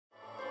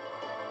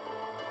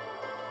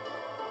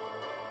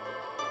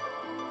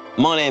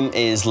My name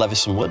is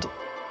Levison Wood.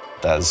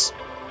 There's,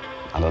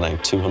 I don't know,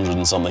 200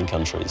 and something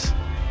countries.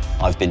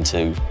 I've been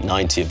to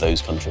 90 of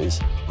those countries.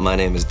 My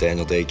name is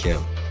Daniel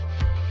Daycam.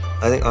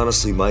 I think,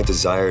 honestly, my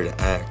desire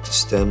to act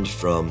stemmed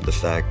from the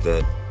fact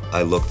that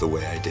I looked the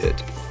way I did.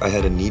 I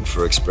had a need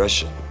for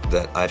expression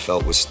that I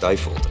felt was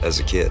stifled as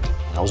a kid.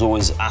 I was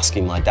always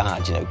asking my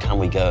dad, can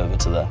we go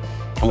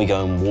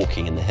and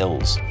walking in the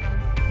hills?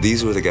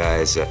 These were the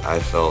guys that I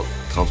felt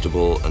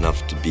comfortable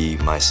enough to be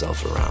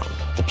myself around.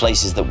 The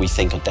places that we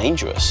think are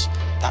dangerous,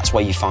 that's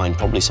where you find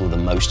probably some of the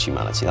most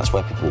humanity. That's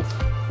where people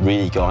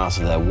really go out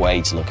of their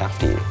way to look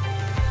after you.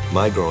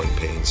 My growing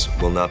pains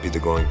will not be the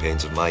growing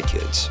pains of my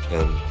kids,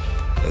 and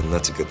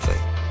that's a good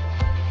thing.